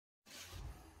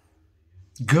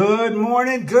Good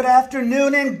morning, good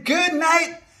afternoon, and good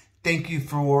night. Thank you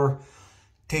for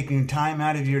taking time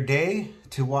out of your day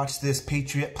to watch this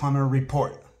Patriot Plumber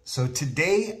Report. So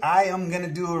today I am going to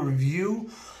do a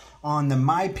review on the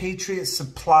My Patriot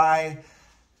Supply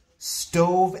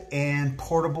stove and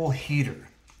portable heater.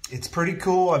 It's pretty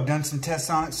cool. I've done some tests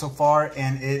on it so far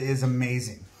and it is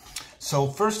amazing. So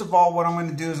first of all, what I'm going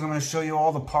to do is I'm going to show you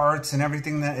all the parts and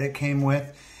everything that it came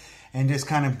with, and just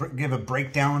kind of give a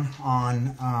breakdown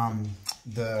on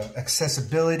the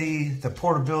accessibility, the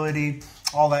portability,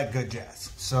 all that good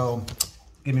jazz. So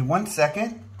give me 1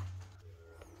 second.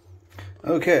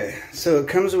 Okay, so it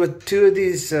comes with two of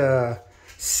these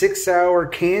 6-hour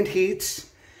canned heats.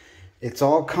 It's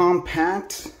all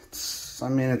compact. It's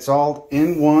all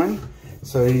in one.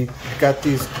 So you got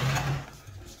these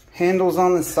handles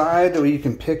on the side where you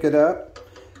can pick it up.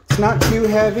 It's not too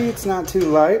heavy, it's not too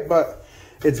light, but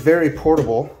it's very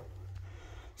portable.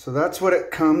 So that's what it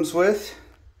comes with,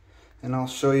 and I'll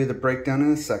show you the breakdown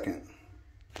in a second.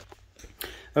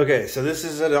 Okay, so this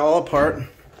is it all apart.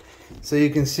 So you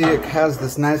can see it has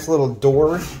this nice little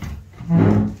door,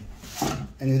 and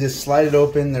you just slide it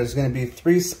open. There's going to be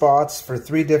 3 spots for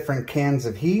 3 different cans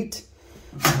of heat.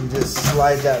 You just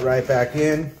slide that right back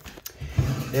in.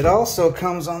 It also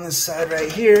comes on this side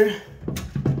right here,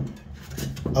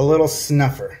 a little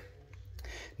snuffer.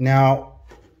 Now,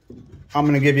 I'm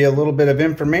going to give you a little bit of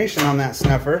information on that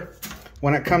snuffer.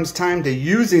 When it comes time to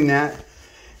using that,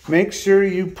 make sure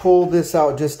you pull this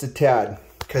out just a tad,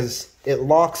 because it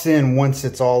locks in once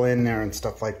it's all in there and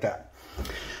stuff like that.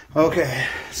 Okay,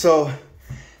 so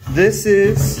this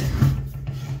is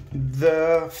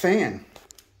the fan,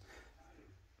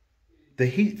 the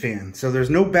heat fan. So there's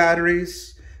no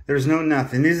batteries, there's no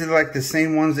nothing. These are like the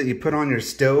same ones that you put on your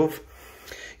stove,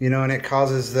 you know, and it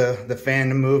causes the fan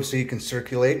to move so you can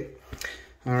circulate.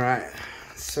 All right,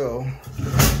 so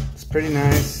it's pretty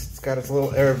nice. It's got its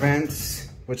little air vents,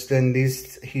 which then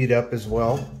these heat up as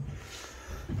well.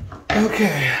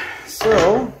 Okay,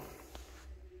 so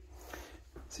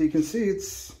you can see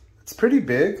it's pretty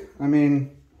big. I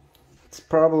mean, it's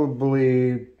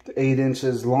probably 8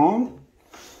 inches long,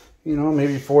 you know,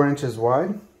 maybe 4 inches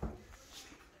wide.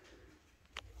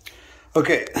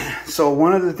 Okay, so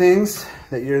one of the things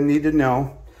that you need to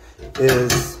know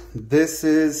is this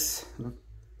is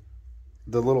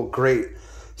the little grate.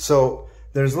 So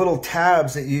there's little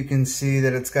tabs that you can see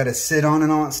that it's got to sit on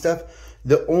and all that stuff.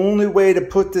 The only way to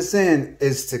put this in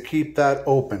is to keep that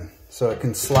open so it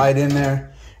can slide in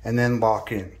there and then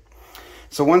lock in.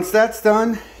 So once that's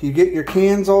done, you get your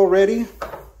cans all ready,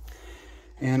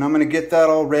 and I'm going to get that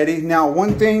all ready. Now,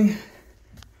 one thing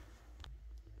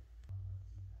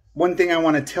I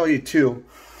want to tell you too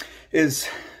is,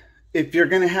 if you're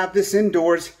going to have this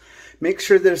indoors, make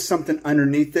sure there's something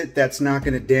underneath it that's not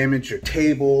going to damage your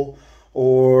table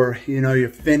or, you know, your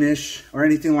finish or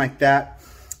anything like that.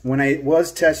 When I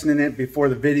was testing it before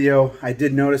the video, I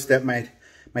did notice that my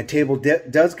table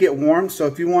does get warm. So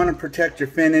if you want to protect your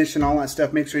finish and all that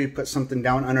stuff, make sure you put something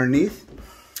down underneath.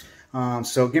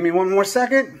 So give me 1 more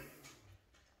second.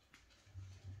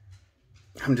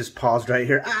 I'm just paused right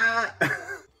here. Ah!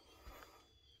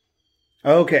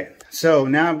 Okay, so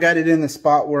now I've got it in the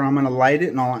spot where I'm going to light it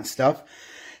and all that stuff,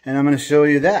 and I'm going to show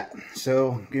you that.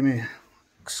 So give me a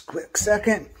quick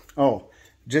second. Oh,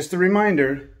 just a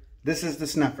reminder, this is the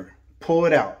snuffer. Pull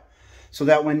it out, so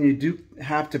that when you do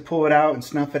have to pull it out and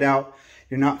snuff it out,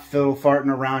 you're not fiddle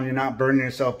farting around, you're not burning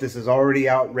yourself. This is already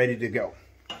out, ready to go.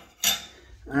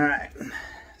 All right,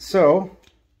 so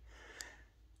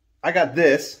I got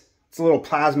this. It's a little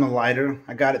plasma lighter.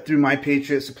 I got it through My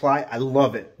Patriot Supply. I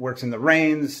love it. Works in the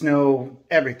rain, the snow,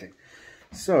 everything.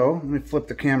 So let me flip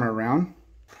the camera around.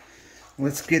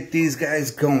 Let's get these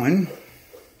guys going.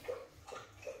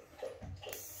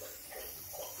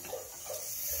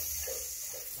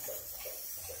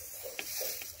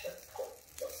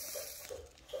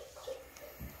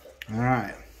 All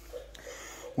right.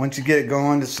 Once you get it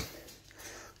going, just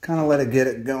kind of let it get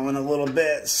it going a little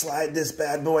bit. Slide this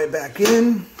bad boy back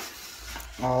in.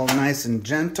 All nice and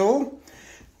gentle.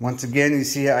 Once again, you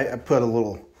see I put a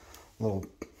little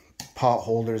pot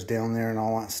holders down there and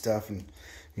all that stuff, and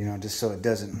you know, just so it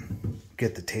doesn't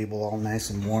get the table all nice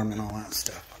and warm and all that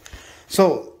stuff.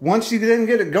 So once you then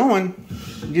get it going,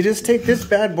 you just take this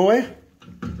bad boy.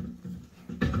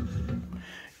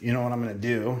 You know what I'm going to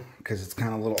do, because it's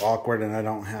kind of a little awkward and I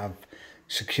don't have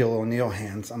Shaquille O'Neal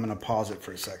hands. I'm going to pause it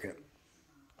for a second.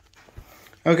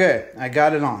 Okay, I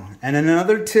got it on. And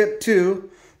another tip too,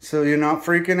 so you're not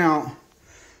freaking out,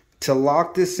 to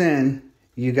lock this in,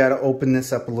 you got to open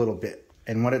this up a little bit.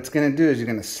 And what it's going to do is you're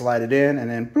going to slide it in and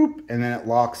then boop, and then it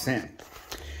locks in.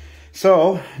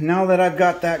 So now that I've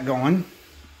got that going,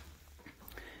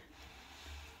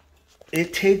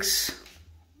 it takes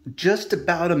just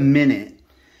about a minute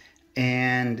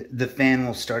and the fan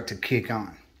will start to kick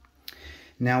on.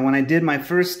 Now when I did my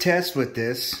first test with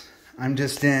this, I'm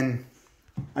just in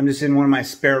one of my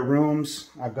spare rooms.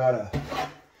 I've got a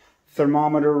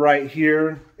thermometer right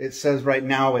here. It says right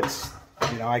now it's,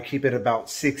 you know, I keep it about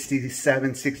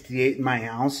 67, 68 in my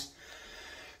house.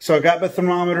 So I got my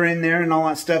thermometer in there and all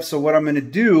that stuff. So what I'm going to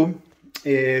do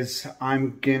is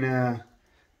I'm going to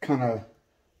kind of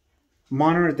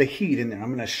monitor the heat in there. I'm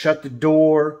going to shut the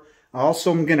door.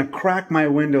 Also, I'm going to crack my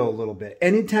window a little bit.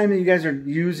 Anytime that you guys are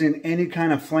using any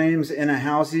kind of flames in a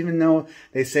house, even though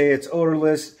they say it's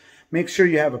odorless, make sure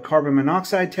you have a carbon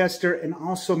monoxide tester, and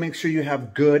also make sure you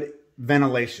have good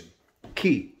ventilation.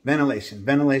 Key, ventilation,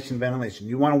 ventilation, ventilation.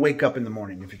 You want to wake up in the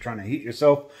morning if you're trying to heat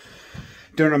yourself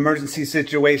during an emergency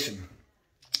situation.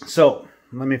 So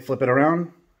let me flip it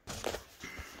around,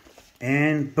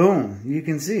 and boom, you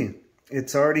can see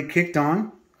it's already kicked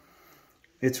on.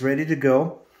 It's ready to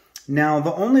go. Now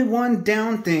the only one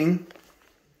down thing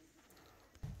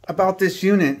about this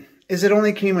unit is it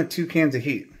only came with 2 cans of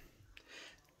heat,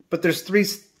 but there's three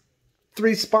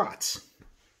spots.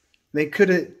 They could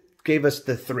have gave us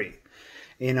the 3,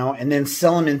 you know, and then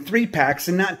sell them in 3 packs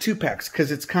and not 2 packs,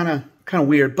 because it's kind of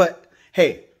weird. But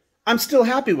hey, I'm still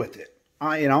happy with it.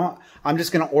 You know, I'm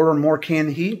just going to order more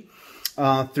canned heat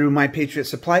through my Patriot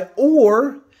Supply,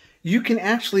 or you can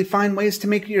actually find ways to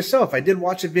make it yourself. I did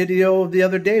watch a video the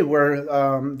other day where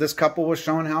this couple was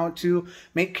showing how to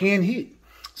make canned heat.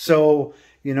 So,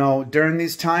 you know, during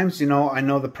these times, you know, I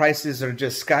know the prices are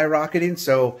just skyrocketing.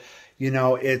 So, you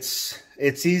know, it's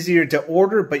easier to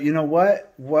order, but you know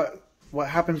what? What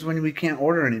happens when we can't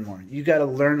order anymore? You got to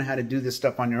learn how to do this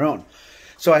stuff on your own.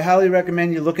 So I highly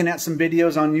recommend you looking at some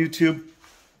videos on YouTube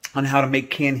on how to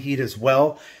make canned heat as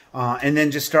well. And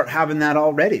then just start having that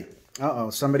all ready.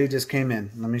 Uh-oh, somebody just came in.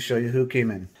 Let me show you who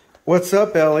came in. What's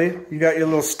up, Ellie? You got your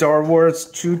little Star Wars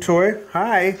chew toy?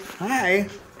 Hi. Hi.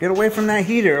 Get away from that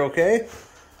heater, okay?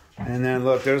 And then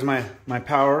look, there's my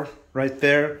power right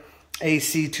there.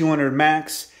 AC 200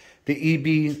 Max, the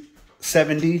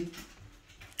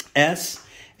EB70S.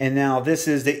 And now this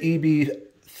is the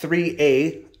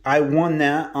EB3A. I won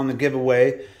that on the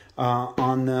giveaway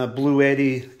on the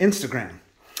Bluetti Instagram.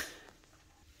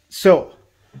 So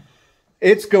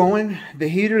it's going. The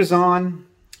heater's on.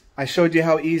 I showed you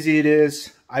how easy it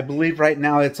is. I believe right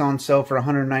now it's on sale for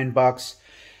 109 bucks.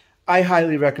 I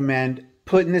highly recommend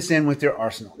putting this in with your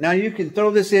arsenal. Now you can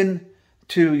throw this in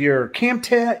to your camp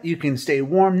tent. You can stay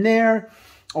warm there.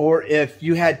 Or if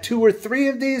you had 2 or 3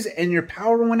 of these and your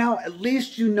power went out, at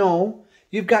least you know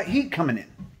you've got heat coming in.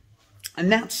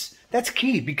 And that's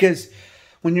key, because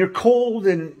when you're cold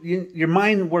and your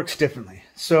mind works differently.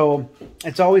 So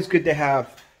it's always good to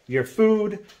have your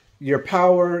food, your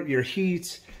power, your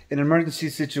heat in an emergency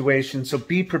situation. So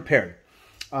be prepared.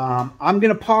 I'm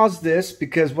going to pause this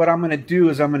because what I'm going to do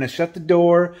is I'm going to shut the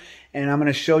door and I'm going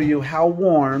to show you how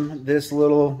warm this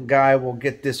little guy will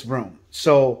get this room.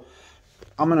 So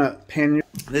I'm going to pan you.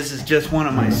 This is just one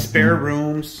of my spare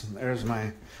rooms. There's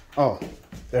my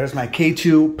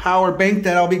K2 power bank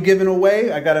that I'll be giving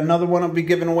away. I got another one I'll be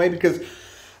giving away because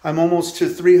I'm almost to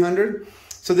 300.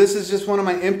 So this is just one of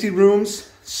my empty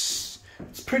rooms. It's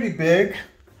pretty big.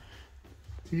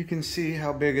 You can see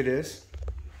how big it is.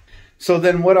 So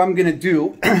then what I'm going to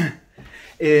do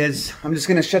is I'm just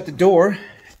going to shut the door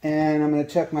and I'm going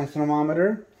to check my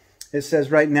thermometer. It says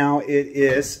right now it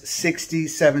is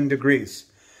 67 degrees.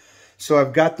 So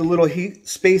I've got the little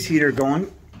space heater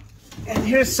going. And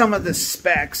here's some of the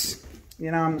specs.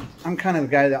 You know, I'm kind of the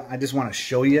guy that I just want to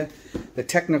show you the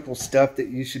technical stuff that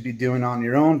you should be doing on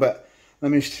your own. But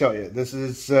let me show you. This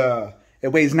is,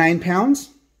 it weighs 9 pounds.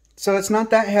 So it's not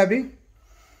that heavy.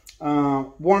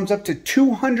 Warms up to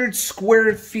 200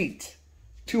 square feet.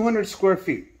 200 square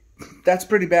feet. That's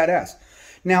pretty badass.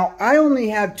 Now, I only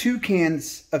have 2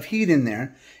 cans of heat in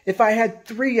there. If I had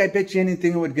 3, I bet you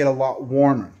anything it would get a lot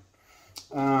warmer.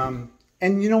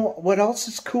 And you know what else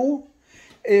is cool?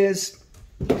 Is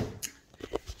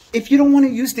if you don't want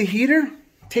to use the heater,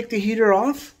 take the heater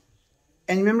off.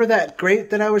 And remember that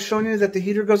grate that I was showing you that the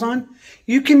heater goes on?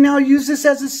 You can now use this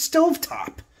as a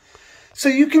stovetop. So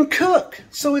you can cook.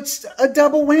 So it's a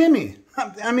double whammy.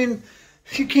 I mean,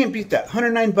 you can't beat that.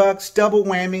 109 bucks, double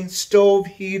whammy, stove,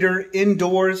 heater,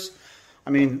 indoors.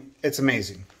 I mean, it's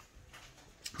amazing.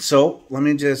 So let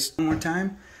me just one more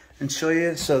time and show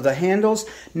you. So the handles.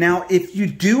 Now, if you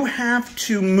do have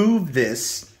to move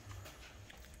this,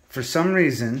 for some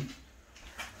reason,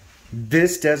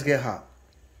 this does get hot.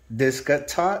 this got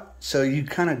taut. So you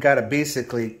kind of got to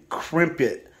basically crimp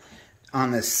it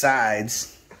on the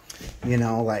sides, you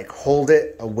know, like hold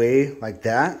it away like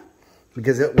that,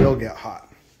 because it will get hot.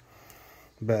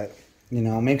 But, you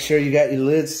know, make sure you got your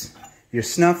lids, your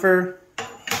snuffer,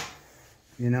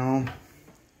 you know,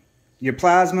 your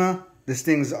plasma. This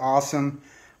thing's awesome.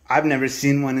 I've never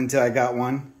seen one until I got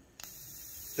one.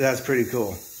 That's pretty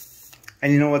cool.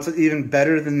 And you know what's even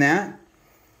better than that?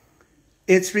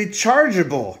 It's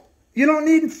rechargeable. You don't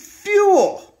need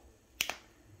fuel.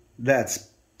 That's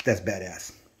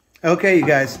badass. Okay, you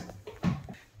guys.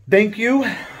 Thank you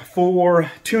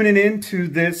for tuning in to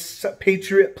this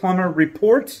Patriot Plumber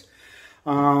report.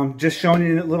 Just showing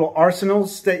you little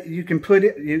arsenals that you can put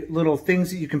it, little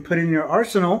things that you can put in your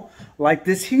arsenal, like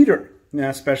this heater,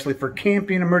 especially for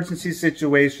camping, emergency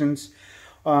situations,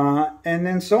 and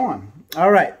then so on.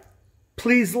 All right.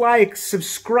 Please like,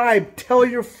 subscribe, tell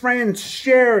your friends,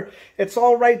 share. It's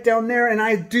all right down there, and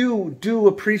I do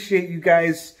appreciate you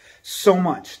guys so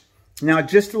much. Now,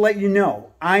 just to let you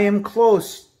know, I am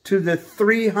close to the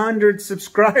 300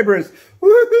 subscribers.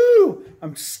 Woohoo!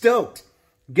 I'm stoked.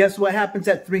 Guess what happens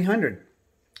at 300?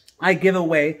 I give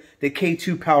away the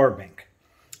K2 power bank.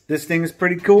 This thing is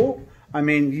pretty cool. I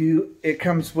mean, it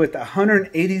comes with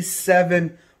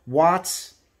 187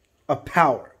 watts of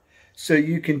power. So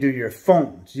you can do your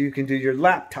phones, you can do your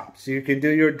laptops, you can do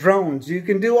your drones, you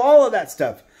can do all of that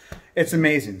stuff. It's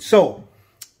amazing. So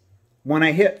when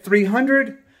I hit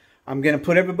 300, I'm going to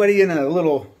put everybody in a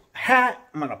little hat.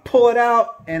 I'm going to pull it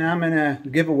out, and I'm going to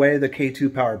give away the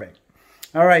K2 power bank.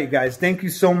 All right, you guys, thank you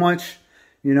so much,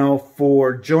 you know,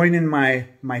 for joining my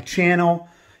channel.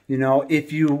 You know,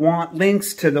 if you want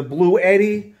links to the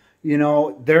Bluetti, you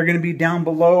know, they're going to be down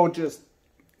below. Just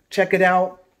check it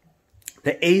out.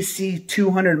 The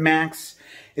AC200 Max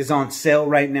is on sale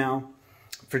right now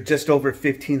for just over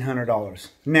 $1,500.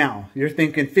 Now, you're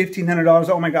thinking $1,500,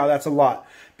 oh my God, that's a lot.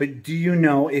 But do you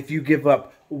know, if you give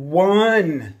up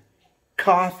one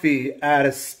coffee at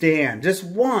a stand, just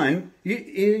one,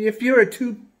 if you're a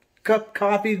 2-cup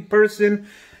coffee person,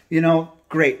 you know,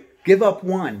 great. Give up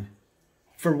one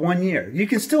for 1 year. You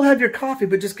can still have your coffee,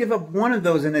 but just give up one of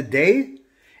those in a day,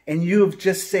 and you have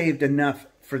just saved enough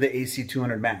for the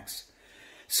AC200 Max.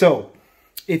 So,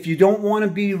 if you don't want to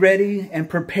be ready and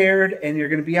prepared, and you're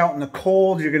going to be out in the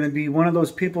cold, you're going to be one of those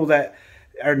people that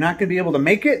are not going to be able to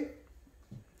make it,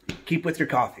 keep with your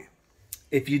coffee.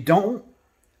 If you don't,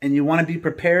 and you want to be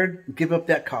prepared, give up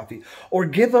that coffee. Or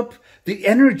give up the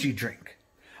energy drink.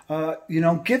 You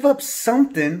know, give up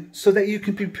something so that you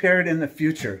can be prepared in the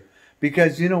future.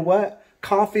 Because you know what?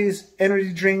 Coffees,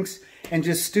 energy drinks, and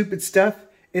just stupid stuff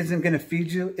isn't going to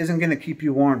feed you, isn't going to keep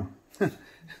you warm.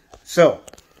 So,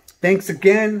 thanks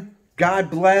again. God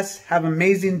bless. Have an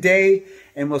amazing day.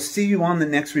 And we'll see you on the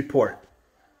next report.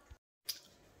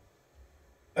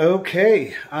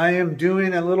 Okay. I am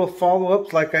doing a little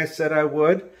follow-up like I said I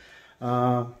would.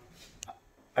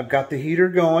 I've got the heater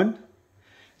going.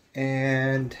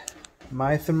 And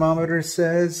my thermometer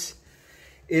says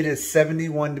it is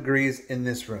 71 degrees in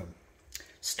this room.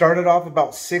 Started off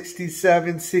about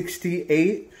 67,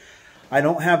 68. I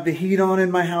don't have the heat on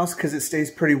in my house because it stays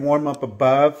pretty warm up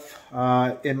above.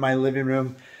 In my living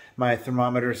room, my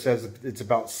thermometer says it's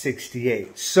about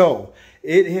 68. So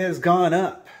it has gone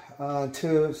up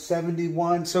to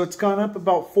 71. So it's gone up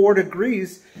about 4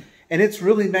 degrees, and it's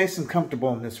really nice and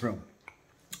comfortable in this room.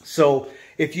 So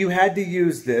if you had to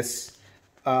use this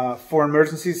for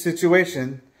emergency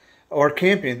situation or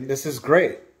camping, this is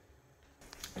great.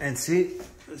 And see,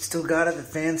 it's still got it. The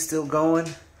fan's still going,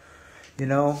 you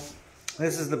know.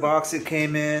 This is the box it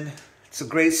came in. It's a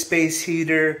great space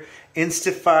heater.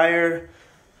 Instafire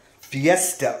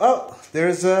Fiesta. Oh,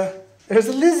 there's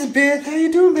Elizabeth. How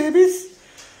you doing, babies?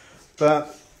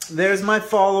 But there's my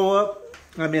follow-up.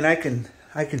 I mean, I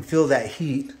can feel that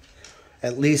heat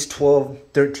at least 12,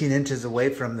 13 inches away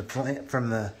from the plant, from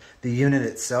the unit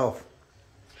itself.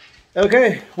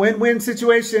 Okay, win-win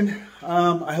situation.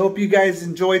 I hope you guys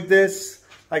enjoyed this.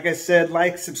 Like I said,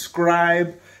 like,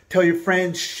 subscribe. Tell your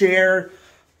friends, share.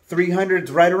 300's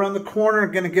right around the corner.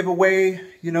 Going to give away,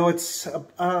 you know, it's a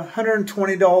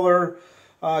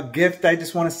 $120 gift. I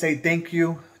just want to say thank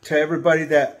you to everybody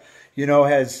that, you know,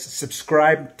 has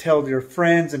subscribed. Tell your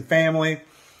friends and family.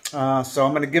 So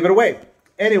I'm going to give it away.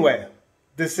 Anyway,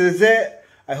 this is it.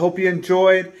 I hope you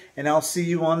enjoyed, and I'll see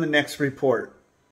you on the next report.